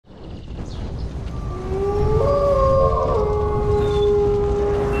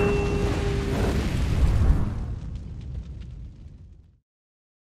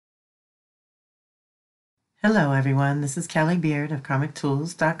Hello, everyone. This is Kelly Beard of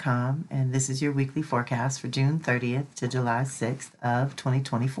KarmicTools.com, and this is your weekly forecast for June 30th to July 6th of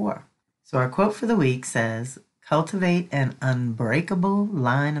 2024. So our quote for the week says, "Cultivate an unbreakable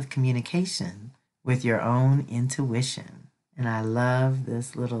line of communication with your own intuition." And I love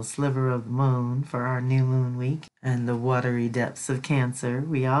this little sliver of the moon for our new moon week and the watery depths of Cancer.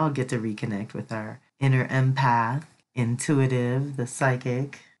 We all get to reconnect with our inner empath, intuitive, the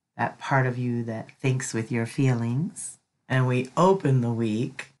psychic, that part of you that thinks with your feelings. And we open the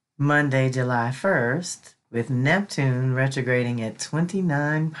week, Monday, July 1st, with Neptune retrograding at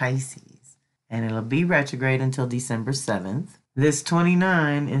 29 Pisces. And it'll be retrograde until December 7th. This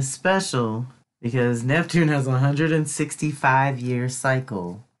 29 is special because Neptune has a 165-year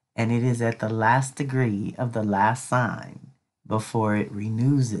cycle, and it is at the last degree of the last sign before it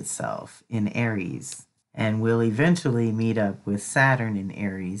renews itself in Aries. And we'll eventually meet up with Saturn in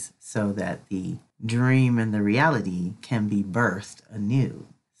Aries so that the dream and the reality can be birthed anew.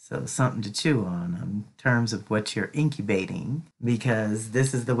 So something to chew on in terms of what you're incubating, because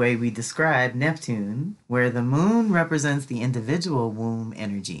this is the way we describe Neptune, where the moon represents the individual womb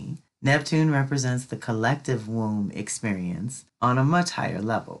energy. Neptune represents the collective womb experience on a much higher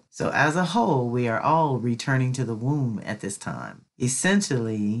level. So as a whole, we are all returning to the womb at this time,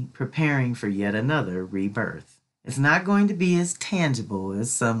 essentially preparing for yet another rebirth. It's not going to be as tangible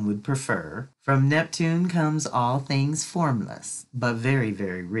as some would prefer. From Neptune comes all things formless, but very,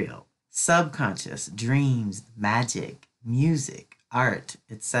 very real. Subconscious, dreams, magic, music, art,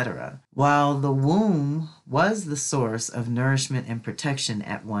 etc. While the womb was the source of nourishment and protection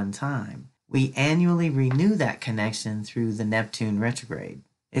at one time, we annually renew that connection through the Neptune retrograde.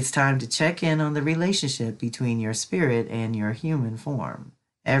 It's time to check in on the relationship between your spirit and your human form.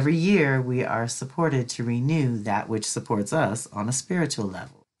 Every year, we are supported to renew that which supports us on a spiritual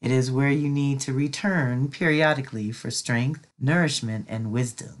level. It is where you need to return periodically for strength, nourishment, and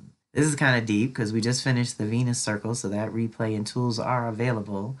wisdom. This is kind of deep because we just finished the Venus circle, so that replay and tools are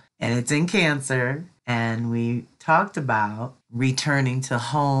available. And it's in Cancer, and we talked about returning to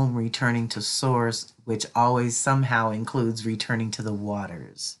home, returning to source, which always somehow includes returning to the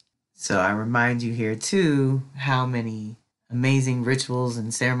waters. So I remind you here too how many amazing rituals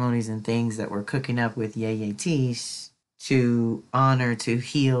and ceremonies and things that we're cooking up with Yeye Tish to honor, to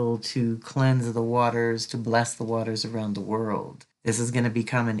heal, to cleanse the waters, to bless the waters around the world. This is going to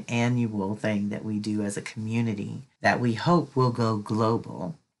become an annual thing that we do as a community that we hope will go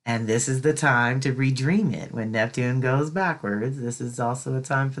global. And this is the time to redream it. When Neptune goes backwards, this is also a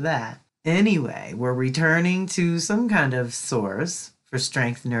time for that. Anyway, we're returning to some kind of source for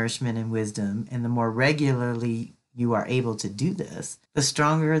strength, nourishment, and wisdom. And the more regularly you are able to do this, the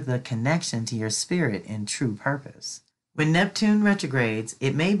stronger the connection to your spirit and true purpose. When Neptune retrogrades,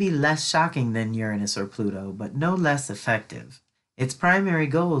 it may be less shocking than Uranus or Pluto, but no less effective. Its primary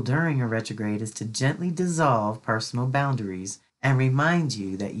goal during a retrograde is to gently dissolve personal boundaries and remind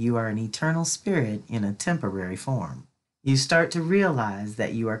you that you are an eternal spirit in a temporary form. You start to realize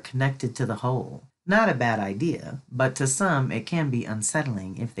that you are connected to the whole. Not a bad idea, but to some it can be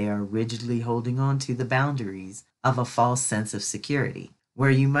unsettling if they are rigidly holding on to the boundaries of a false sense of security.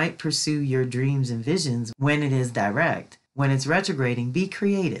 Where you might pursue your dreams and visions when it is direct, when it's retrograding, be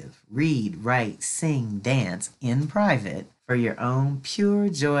creative. Read, write, sing, dance in private for your own pure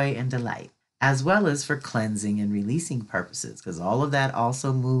joy and delight, as well as for cleansing and releasing purposes, because all of that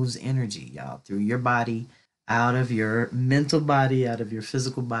also moves energy, y'all, through your body, out of your mental body, out of your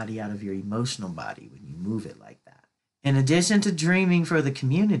physical body, out of your emotional body when you move it like that. In addition to dreaming for the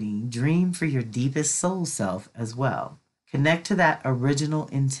community, dream for your deepest soul self as well. Connect to that original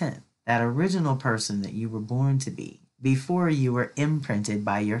intent, that original person that you were born to be before you were imprinted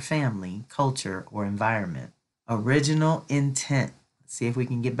by your family, culture, or environment. Original intent. Let's see if we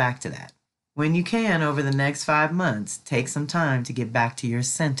can get back to that. When you can, over the next 5 months, take some time to get back to your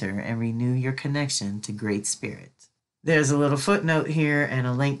center and renew your connection to Great Spirit. There's a little footnote here and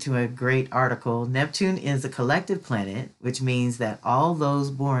a link to a great article. Neptune is a collective planet, which means that all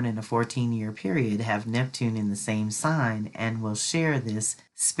those born in a 14-year period have Neptune in the same sign and will share this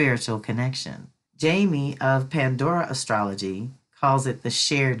spiritual connection. Jamie of Pandora Astrology calls it the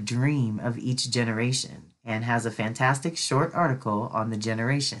shared dream of each generation and has a fantastic short article on the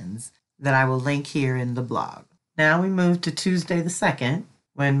generations that I will link here in the blog. Now we move to Tuesday the 2nd,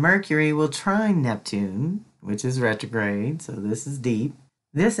 when Mercury will trine Neptune, which is retrograde, so this is deep.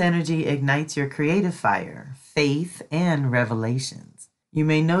 This energy ignites your creative fire, faith, and revelations. You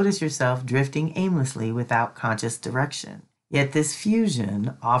may notice yourself drifting aimlessly without conscious direction. Yet this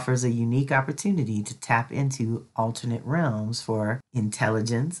fusion offers a unique opportunity to tap into alternate realms for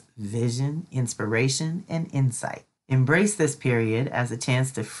intelligence, vision, inspiration, and insight. Embrace this period as a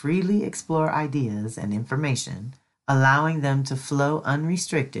chance to freely explore ideas and information, allowing them to flow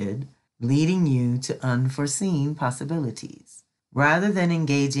unrestricted, leading you to unforeseen possibilities. Rather than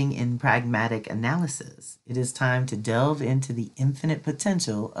engaging in pragmatic analysis, it is time to delve into the infinite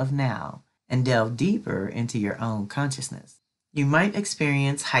potential of now and delve deeper into your own consciousness. You might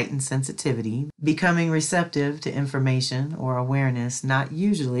experience heightened sensitivity, becoming receptive to information or awareness not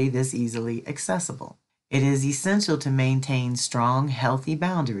usually this easily accessible. It is essential to maintain strong, healthy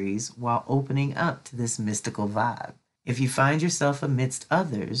boundaries while opening up to this mystical vibe. If you find yourself amidst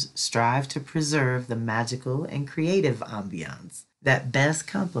others, strive to preserve the magical and creative ambiance that best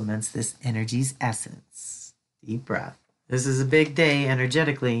complements this energy's essence. Deep breath. This is a big day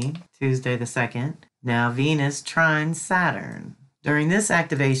energetically, Tuesday the 2nd. Now Venus trines Saturn. During this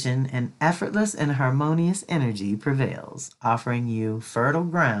activation, an effortless and harmonious energy prevails, offering you fertile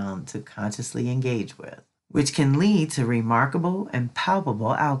ground to consciously engage with, which can lead to remarkable and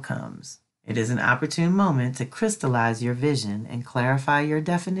palpable outcomes. It is an opportune moment to crystallize your vision and clarify your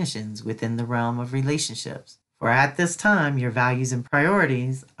definitions within the realm of relationships, for at this time your values and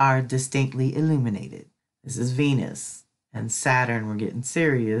priorities are distinctly illuminated. This is Venus. And Saturn, we're getting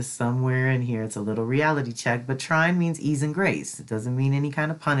serious somewhere in here. It's a little reality check, but trine means ease and grace. It doesn't mean any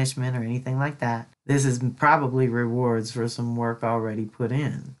kind of punishment or anything like that. This is probably rewards for some work already put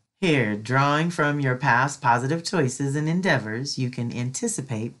in. Here, drawing from your past positive choices and endeavors, you can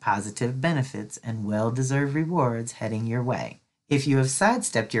anticipate positive benefits and well-deserved rewards heading your way. If you have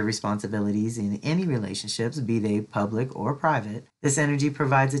sidestepped your responsibilities in any relationships, be they public or private, this energy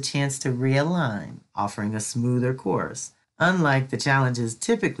provides a chance to realign, offering a smoother course. Unlike the challenges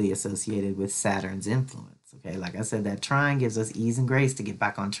typically associated with Saturn's influence. Okay, like I said, that trine gives us ease and grace to get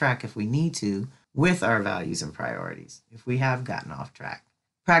back on track if we need to with our values and priorities, if we have gotten off track.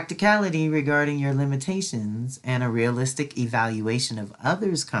 Practicality regarding your limitations and a realistic evaluation of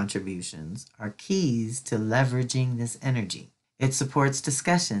others' contributions are keys to leveraging this energy. It supports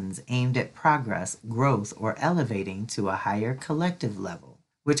discussions aimed at progress, growth, or elevating to a higher collective level,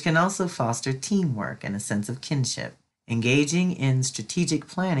 which can also foster teamwork and a sense of kinship. Engaging in strategic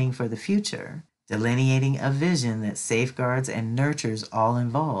planning for the future, delineating a vision that safeguards and nurtures all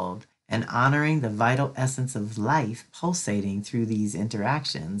involved, and honoring the vital essence of life pulsating through these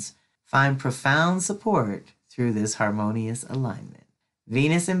interactions, find profound support through this harmonious alignment.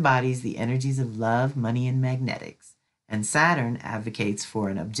 Venus embodies the energies of love, money, and magnetics, and Saturn advocates for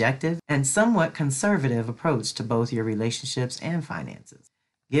an objective and somewhat conservative approach to both your relationships and finances.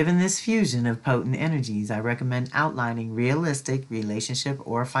 Given this fusion of potent energies, I recommend outlining realistic relationship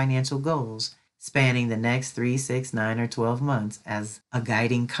or financial goals spanning the next 3, 6, 9, or 12 months as a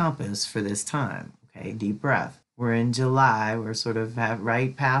guiding compass for this time. Okay, deep breath. We're in July. We're sort of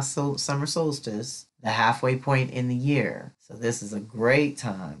right past summer solstice, the halfway point in the year. So this is a great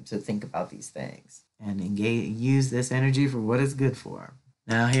time to think about these things and use this energy for what it's good for.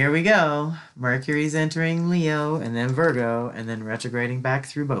 Now here we go. Mercury's entering Leo and then Virgo and then retrograding back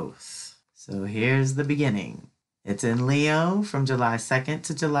through both. So here's the beginning. It's in Leo from July 2nd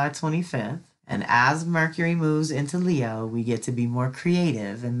to July 25th. And as Mercury moves into Leo, we get to be more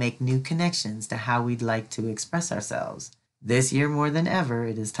creative and make new connections to how we'd like to express ourselves. This year more than ever,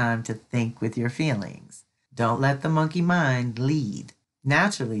 it is time to think with your feelings. Don't let the monkey mind lead.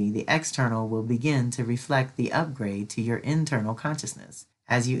 Naturally, the external will begin to reflect the upgrade to your internal consciousness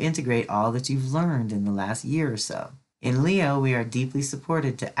as you integrate all that you've learned in the last year or so. In Leo, we are deeply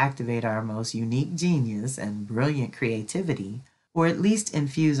supported to activate our most unique genius and brilliant creativity, or at least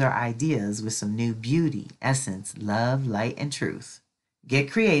infuse our ideas with some new beauty, essence, love, light, and truth. Get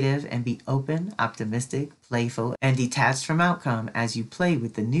creative and be open, optimistic, playful, and detached from outcome as you play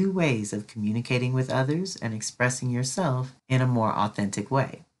with the new ways of communicating with others and expressing yourself in a more authentic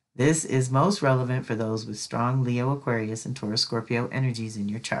way. This is most relevant for those with strong Leo, Aquarius, and Taurus, Scorpio energies in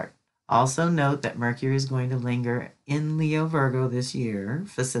your chart. Also note that Mercury is going to linger in Leo, Virgo this year,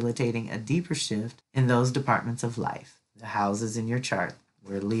 facilitating a deeper shift in those departments of life, the houses in your chart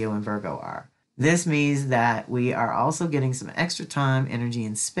where Leo and Virgo are. This means that we are also getting some extra time, energy,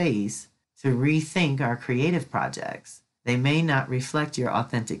 and space to rethink our creative projects. They may not reflect your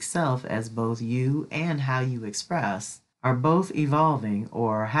authentic self, as both you and how you express are both evolving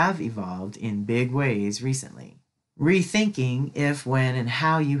or have evolved in big ways recently. Rethinking if, when, and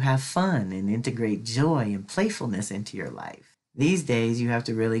how you have fun and integrate joy and playfulness into your life. These days, you have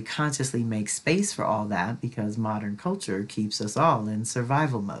to really consciously make space for all that because modern culture keeps us all in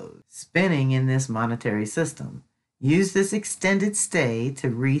survival mode, spinning in this monetary system. Use this extended stay to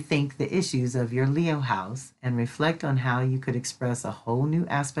rethink the issues of your Leo house and reflect on how you could express a whole new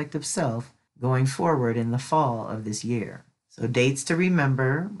aspect of self going forward in the fall of this year. So dates to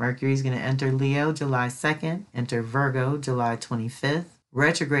remember: Mercury is going to enter Leo July 2nd, enter Virgo July 25th,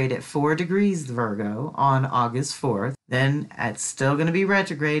 retrograde at 4 degrees Virgo on August 4th. Then it's still going to be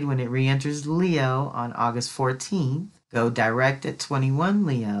retrograde when it re-enters Leo on August 14th. Go direct at 21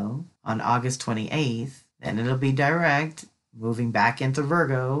 Leo on August 28th. Then it'll be direct, moving back into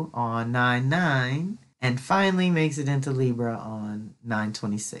Virgo on 9/9. And finally makes it into Libra on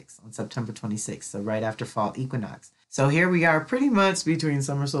 9/26, on September 26th, so right after fall equinox. So here we are pretty much between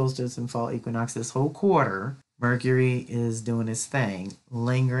summer solstice and fall equinox this whole quarter. Mercury is doing its thing,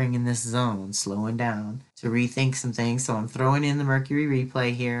 lingering in this zone, slowing down to rethink some things. So I'm throwing in the Mercury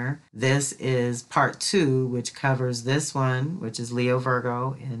replay here. This is part 2, which covers this one, which is Leo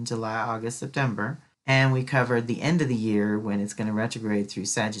Virgo in July, August, September. And we covered the end of the year when it's going to retrograde through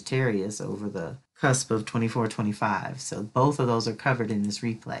Sagittarius over the cusp of 24-25. So both of those are covered in this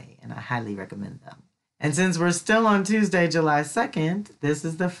replay, and I highly recommend them. And since we're still on Tuesday, July 2nd, this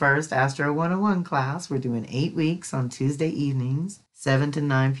is the first Astro 101 class. We're doing 8 weeks on Tuesday evenings, 7 to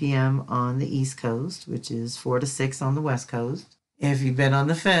 9 p.m. on the East Coast, which is 4 to 6 on the West Coast. If you've been on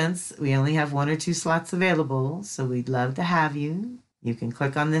the fence, we only have 1 or 2 slots available, so we'd love to have you. You can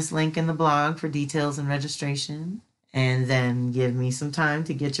click on this link in the blog for details and registration, and then give me some time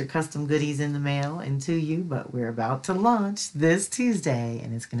to get your custom goodies in the mail and to you. But we're about to launch this Tuesday,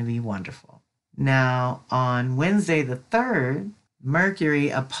 and it's going to be wonderful. Now, on Wednesday the 3rd,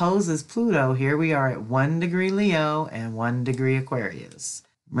 Mercury opposes Pluto. Here we are at 1 degree Leo and 1 degree Aquarius.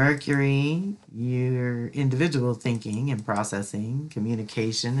 Mercury, your individual thinking and processing,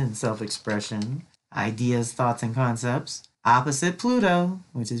 communication and self-expression, ideas, thoughts, and concepts. Opposite Pluto,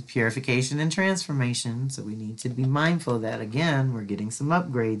 which is purification and transformation. So we need to be mindful that, again, we're getting some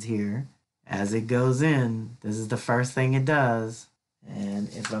upgrades here. As it goes in, this is the first thing it does. And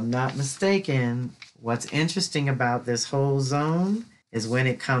if I'm not mistaken, what's interesting about this whole zone is when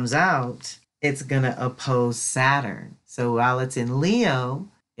it comes out, it's going to oppose Saturn. So while it's in Leo,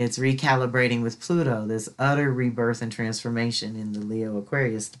 it's recalibrating with Pluto, this utter rebirth and transformation in the Leo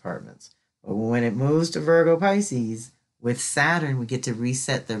Aquarius departments. But when it moves to Virgo Pisces, with Saturn, we get to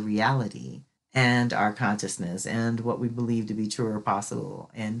reset the reality and our consciousness and what we believe to be true or possible,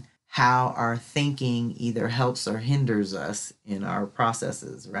 and how our thinking either helps or hinders us in our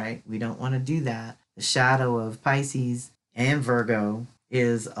processes, right? We don't want to do that. The shadow of Pisces and Virgo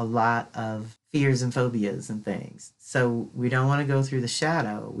is a lot of fears and phobias and things. So we don't want to go through the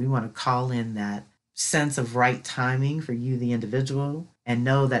shadow. We want to call in that sense of right timing for you, the individual, and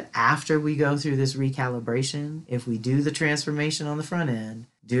know that after we go through this recalibration, if we do the transformation on the front end,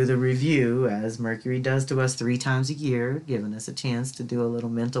 do the review, as Mercury does to us 3 times a year, giving us a chance to do a little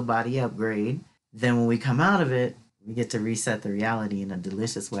mental body upgrade, then when we come out of it, we get to reset the reality in a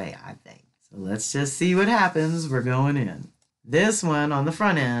delicious way, I think. So let's just see what happens. We're going in. This one on the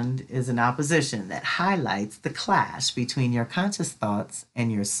front end is an opposition that highlights the clash between your conscious thoughts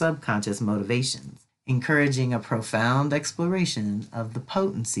and your subconscious motivations, encouraging a profound exploration of the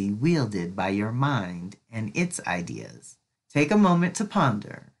potency wielded by your mind and its ideas. Take a moment to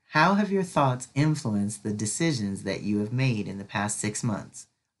ponder. How have your thoughts influenced the decisions that you have made in the past 6 months?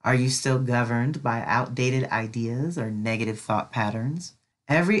 Are you still governed by outdated ideas or negative thought patterns?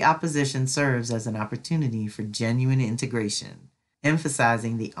 Every opposition serves as an opportunity for genuine integration,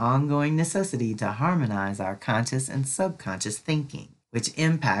 emphasizing the ongoing necessity to harmonize our conscious and subconscious thinking, which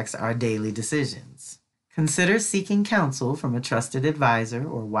impacts our daily decisions. Consider seeking counsel from a trusted advisor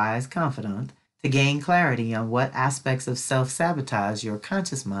or wise confidant to gain clarity on what aspects of self-sabotage your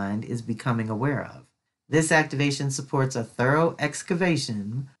conscious mind is becoming aware of. This activation supports a thorough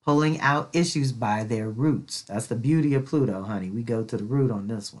excavation, pulling out issues by their roots. That's the beauty of Pluto, honey. We go to the root on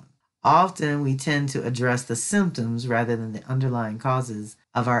this one. Often we tend to address the symptoms rather than the underlying causes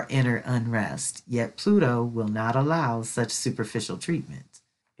of our inner unrest, yet Pluto will not allow such superficial treatment.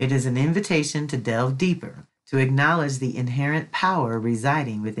 It is an invitation to delve deeper, to acknowledge the inherent power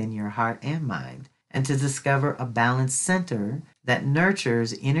residing within your heart and mind, and to discover a balanced center that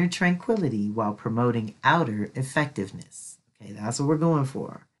nurtures inner tranquility while promoting outer effectiveness. Okay, that's what we're going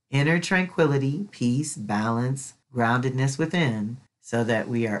for. Inner tranquility, peace, balance, groundedness within, so that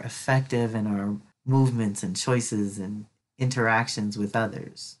we are effective in our movements and choices and interactions with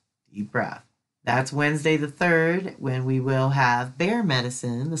others. Deep breath. That's Wednesday the 3rd, when we will have bear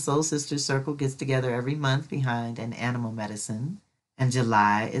medicine. The Soul Sisters Circle gets together every month behind an animal medicine. And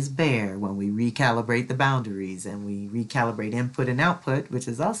July is bear, when we recalibrate the boundaries and we recalibrate input and output, which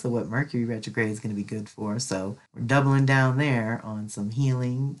is also what Mercury retrograde is going to be good for. So we're doubling down there on some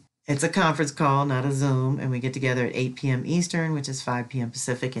healing. It's a conference call, not a Zoom, and we get together at 8 p.m. Eastern, which is 5 p.m.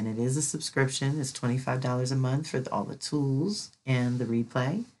 Pacific, and it is a subscription. It's $25 a month for all the tools and the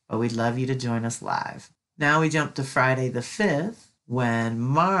replay, but we'd love you to join us live. Now we jump to Friday the 5th, when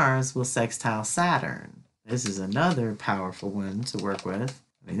Mars will sextile Saturn. This is another powerful one to work with.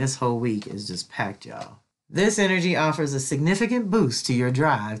 I mean, this whole week is just packed, y'all. This energy offers a significant boost to your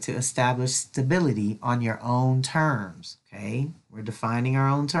drive to establish stability on your own terms, okay? We're defining our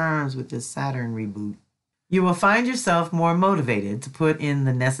own terms with this Saturn reboot. You will find yourself more motivated to put in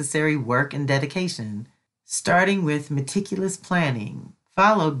the necessary work and dedication, starting with meticulous planning,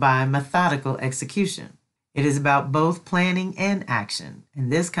 followed by methodical execution. It is about both planning and action, and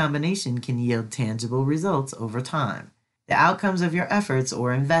this combination can yield tangible results over time. The outcomes of your efforts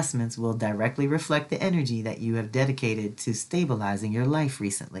or investments will directly reflect the energy that you have dedicated to stabilizing your life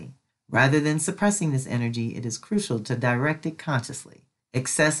recently. Rather than suppressing this energy, it is crucial to direct it consciously.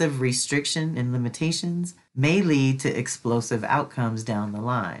 Excessive restriction and limitations may lead to explosive outcomes down the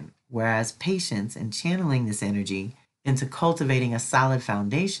line, whereas patience and channeling this energy into cultivating a solid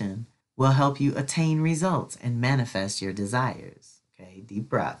foundation will help you attain results and manifest your desires. Okay, deep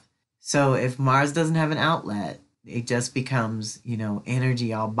breath. So if Mars doesn't have an outlet, it just becomes,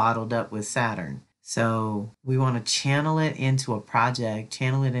 energy all bottled up with Saturn. So we want to channel it into a project,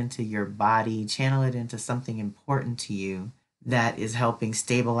 channel it into your body, channel it into something important to you that is helping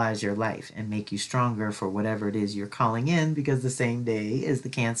stabilize your life and make you stronger for whatever it is you're calling in, because the same day is the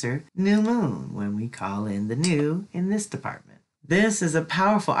Cancer new moon when we call in the new in this department. This is a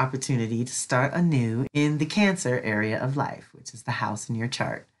powerful opportunity to start anew in the Cancer area of life, which is the house in your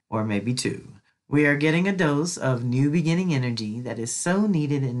chart, or maybe two. We are getting a dose of new beginning energy that is so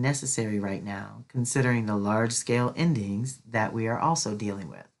needed and necessary right now, considering the large-scale endings that we are also dealing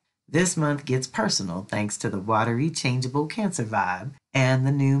with. This month gets personal thanks to the watery, changeable Cancer vibe and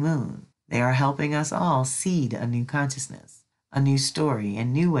the new moon. They are helping us all seed a new consciousness, a new story,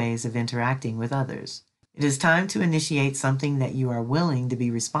 and new ways of interacting with others. It is time to initiate something that you are willing to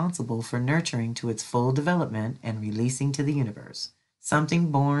be responsible for nurturing to its full development and releasing to the universe.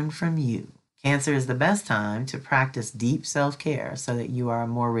 Something born from you. Cancer is the best time to practice deep self-care so that you are a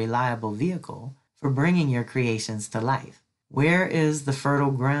more reliable vehicle for bringing your creations to life. Where is the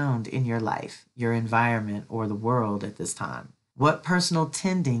fertile ground in your life, your environment, or the world at this time? What personal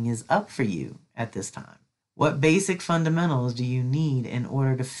tending is up for you at this time? What basic fundamentals do you need in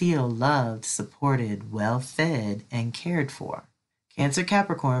order to feel loved, supported, well-fed, and cared for? Cancer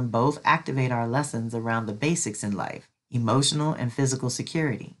Capricorn both activate our lessons around the basics in life, emotional and physical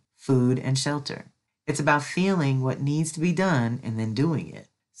security, food and shelter. It's about feeling what needs to be done and then doing it.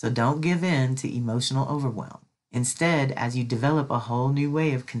 So don't give in to emotional overwhelm. Instead, as you develop a whole new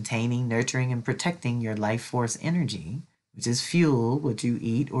way of containing, nurturing, and protecting your life force energy, which is fuel what you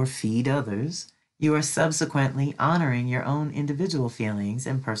eat or feed others, you are subsequently honoring your own individual feelings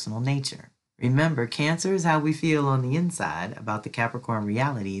and personal nature. Remember, Cancer is how we feel on the inside about the Capricorn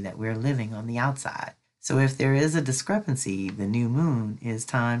reality that we're living on the outside. So if there is a discrepancy, the new moon is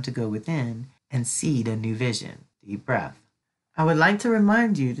time to go within and seed a new vision. Deep breath. I would like to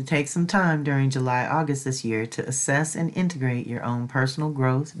remind you to take some time during July, August this year to assess and integrate your own personal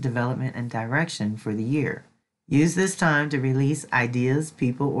growth, development, and direction for the year. Use this time to release ideas,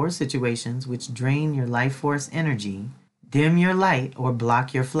 people, or situations which drain your life force energy, dim your light, or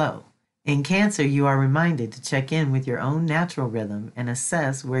block your flow. In Cancer, you are reminded to check in with your own natural rhythm and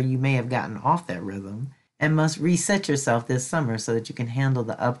assess where you may have gotten off that rhythm and must reset yourself this summer so that you can handle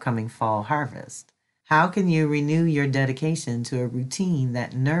the upcoming fall harvest. How can you renew your dedication to a routine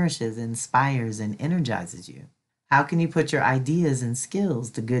that nourishes, inspires, and energizes you? How can you put your ideas and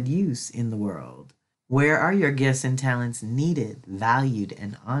skills to good use in the world? Where are your gifts and talents needed, valued,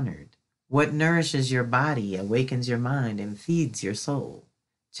 and honored? What nourishes your body, awakens your mind, and feeds your soul?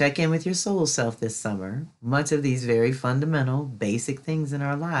 Check in with your soul self this summer. Much of these very fundamental, basic things in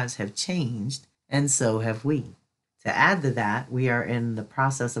our lives have changed, and so have we. To add to that, we are in the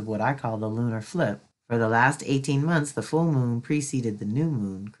process of what I call the lunar flip. For the last 18 months, the full moon preceded the new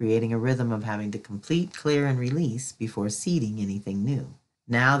moon, creating a rhythm of having to complete, clear, and release before seeding anything new.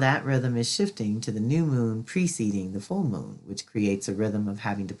 Now that rhythm is shifting to the new moon preceding the full moon, which creates a rhythm of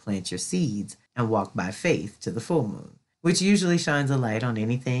having to plant your seeds and walk by faith to the full moon, which usually shines a light on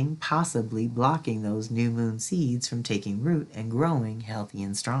anything possibly blocking those new moon seeds from taking root and growing healthy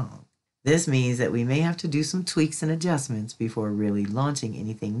and strong. This means that we may have to do some tweaks and adjustments before really launching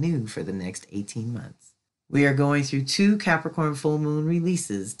anything new for the next 18 months. We are going through 2 Capricorn full moon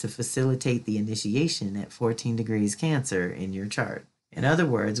releases to facilitate the initiation at 14 degrees Cancer in your chart. In other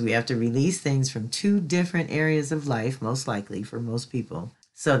words, we have to release things from 2 different areas of life, most likely for most people,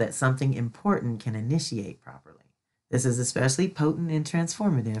 so that something important can initiate properly. This is especially potent and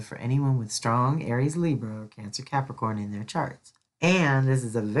transformative for anyone with strong Aries, Libra, or Cancer, Capricorn in their charts. And this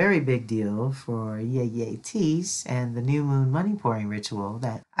is a very big deal for Yeye Tish and the new moon money pouring ritual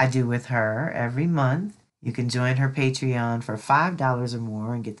that I do with her every month. You can join her Patreon for $5 or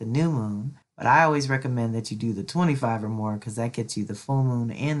more and get the new moon. But I always recommend that you do the 25 or more because that gets you the full moon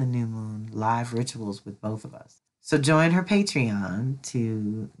and the new moon live rituals with both of us. So join her Patreon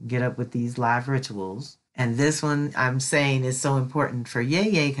to get up with these live rituals. And this one I'm saying is so important for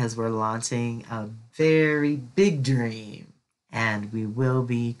Yeye because we're launching a very big dream. And we will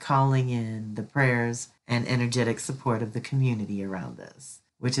be calling in the prayers and energetic support of the community around this,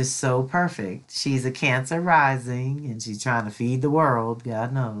 which is so perfect. She's a Cancer rising and she's trying to feed the world,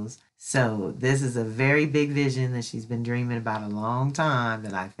 God knows. So this is a very big vision that she's been dreaming about a long time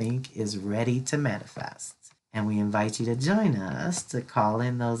that I think is ready to manifest. And we invite you to join us to call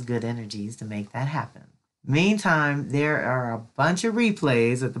in those good energies to make that happen. Meantime, there are a bunch of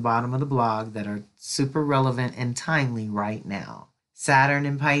replays at the bottom of the blog that are super relevant and timely right now. Saturn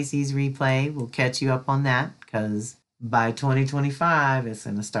and Pisces replay will catch you up on that because by 2025, it's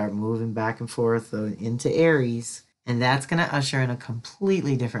going to start moving back and forth into Aries, and that's going to usher in a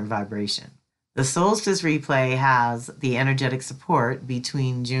completely different vibration. The solstice replay has the energetic support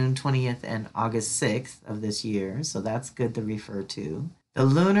between June 20th and August 6th of this year, so that's good to refer to. The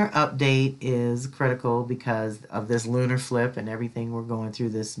lunar update is critical because of this lunar flip and everything we're going through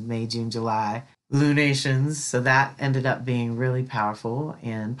this May, June, July lunations. So that ended up being really powerful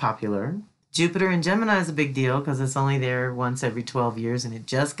and popular. Jupiter in Gemini is a big deal because it's only there once every 12 years and it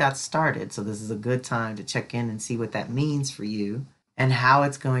just got started. So this is a good time to check in and see what that means for you and how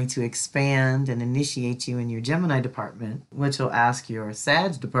it's going to expand and initiate you in your Gemini department, which will ask your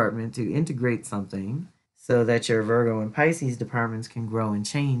Sag department to integrate something so that your Virgo and Pisces departments can grow and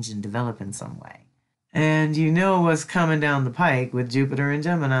change and develop in some way. And you know what's coming down the pike with Jupiter and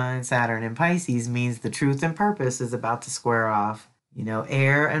Gemini and Saturn and Pisces means the truth and purpose is about to square off. You know,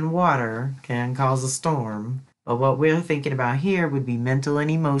 air and water can cause a storm, but what we're thinking about here would be mental and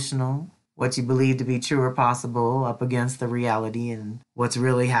emotional, what you believe to be true or possible up against the reality and what's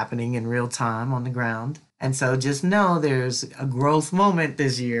really happening in real time on the ground. And so just know there's a growth moment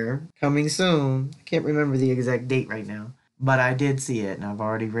this year coming soon. I can't remember the exact date right now, but I did see it and I've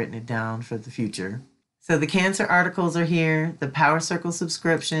already written it down for the future. So the Cancer articles are here, the Power Circle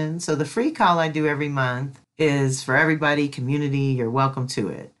subscription. So the free call I do every month is for everybody, community, you're welcome to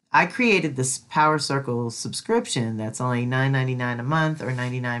it. I created this Power Circle subscription that's only $9.99 a month or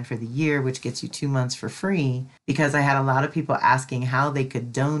 $99 for the year, which gets you 2 months for free because I had a lot of people asking how they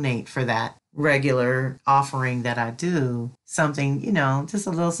could donate for that regular offering that I do, something, you know, just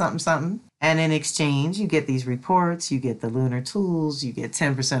a little something, something. And in exchange, you get these reports, you get the lunar tools, you get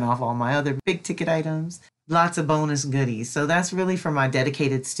 10% off all my other big ticket items, lots of bonus goodies. So that's really for my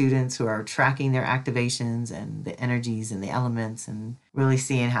dedicated students who are tracking their activations and the energies and the elements and really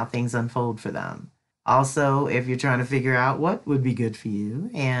seeing how things unfold for them. Also, if you're trying to figure out what would be good for you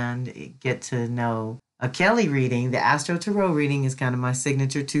and get to know a Kelly reading, the Astro Tarot reading is kind of my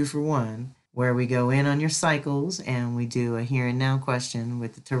signature 2-for-1, where we go in on your cycles and we do a here and now question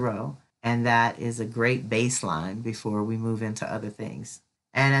with the tarot. And that is a great baseline before we move into other things.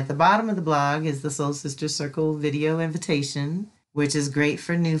 And at the bottom of the blog is the Soul Sister Circle video invitation, which is great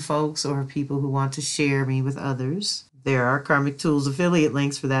for new folks or people who want to share me with others. There are Karmic Tools affiliate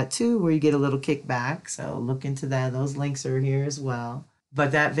links for that too, where you get a little kickback. So look into that. Those links are here as well.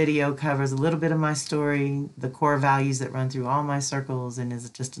 But that video covers a little bit of my story, the core values that run through all my circles, and is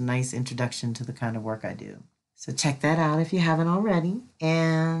just a nice introduction to the kind of work I do. So check that out if you haven't already.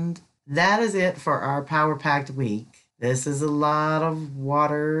 And that is it for our power-packed week. This is a lot of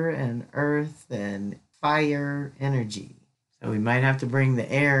water and earth and fire energy. So we might have to bring the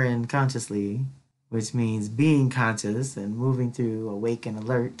air in consciously, which means being conscious and moving through awake and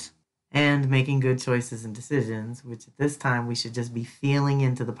alert and making good choices and decisions, which at this time we should just be feeling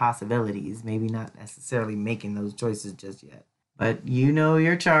into the possibilities, maybe not necessarily making those choices just yet. But you know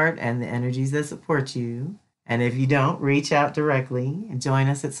your chart and the energies that support you. And if you don't, reach out directly and join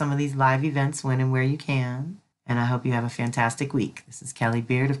us at some of these live events when and where you can. And I hope you have a fantastic week. This is Kelly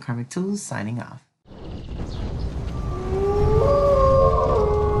Beard of Karmic Tools signing off.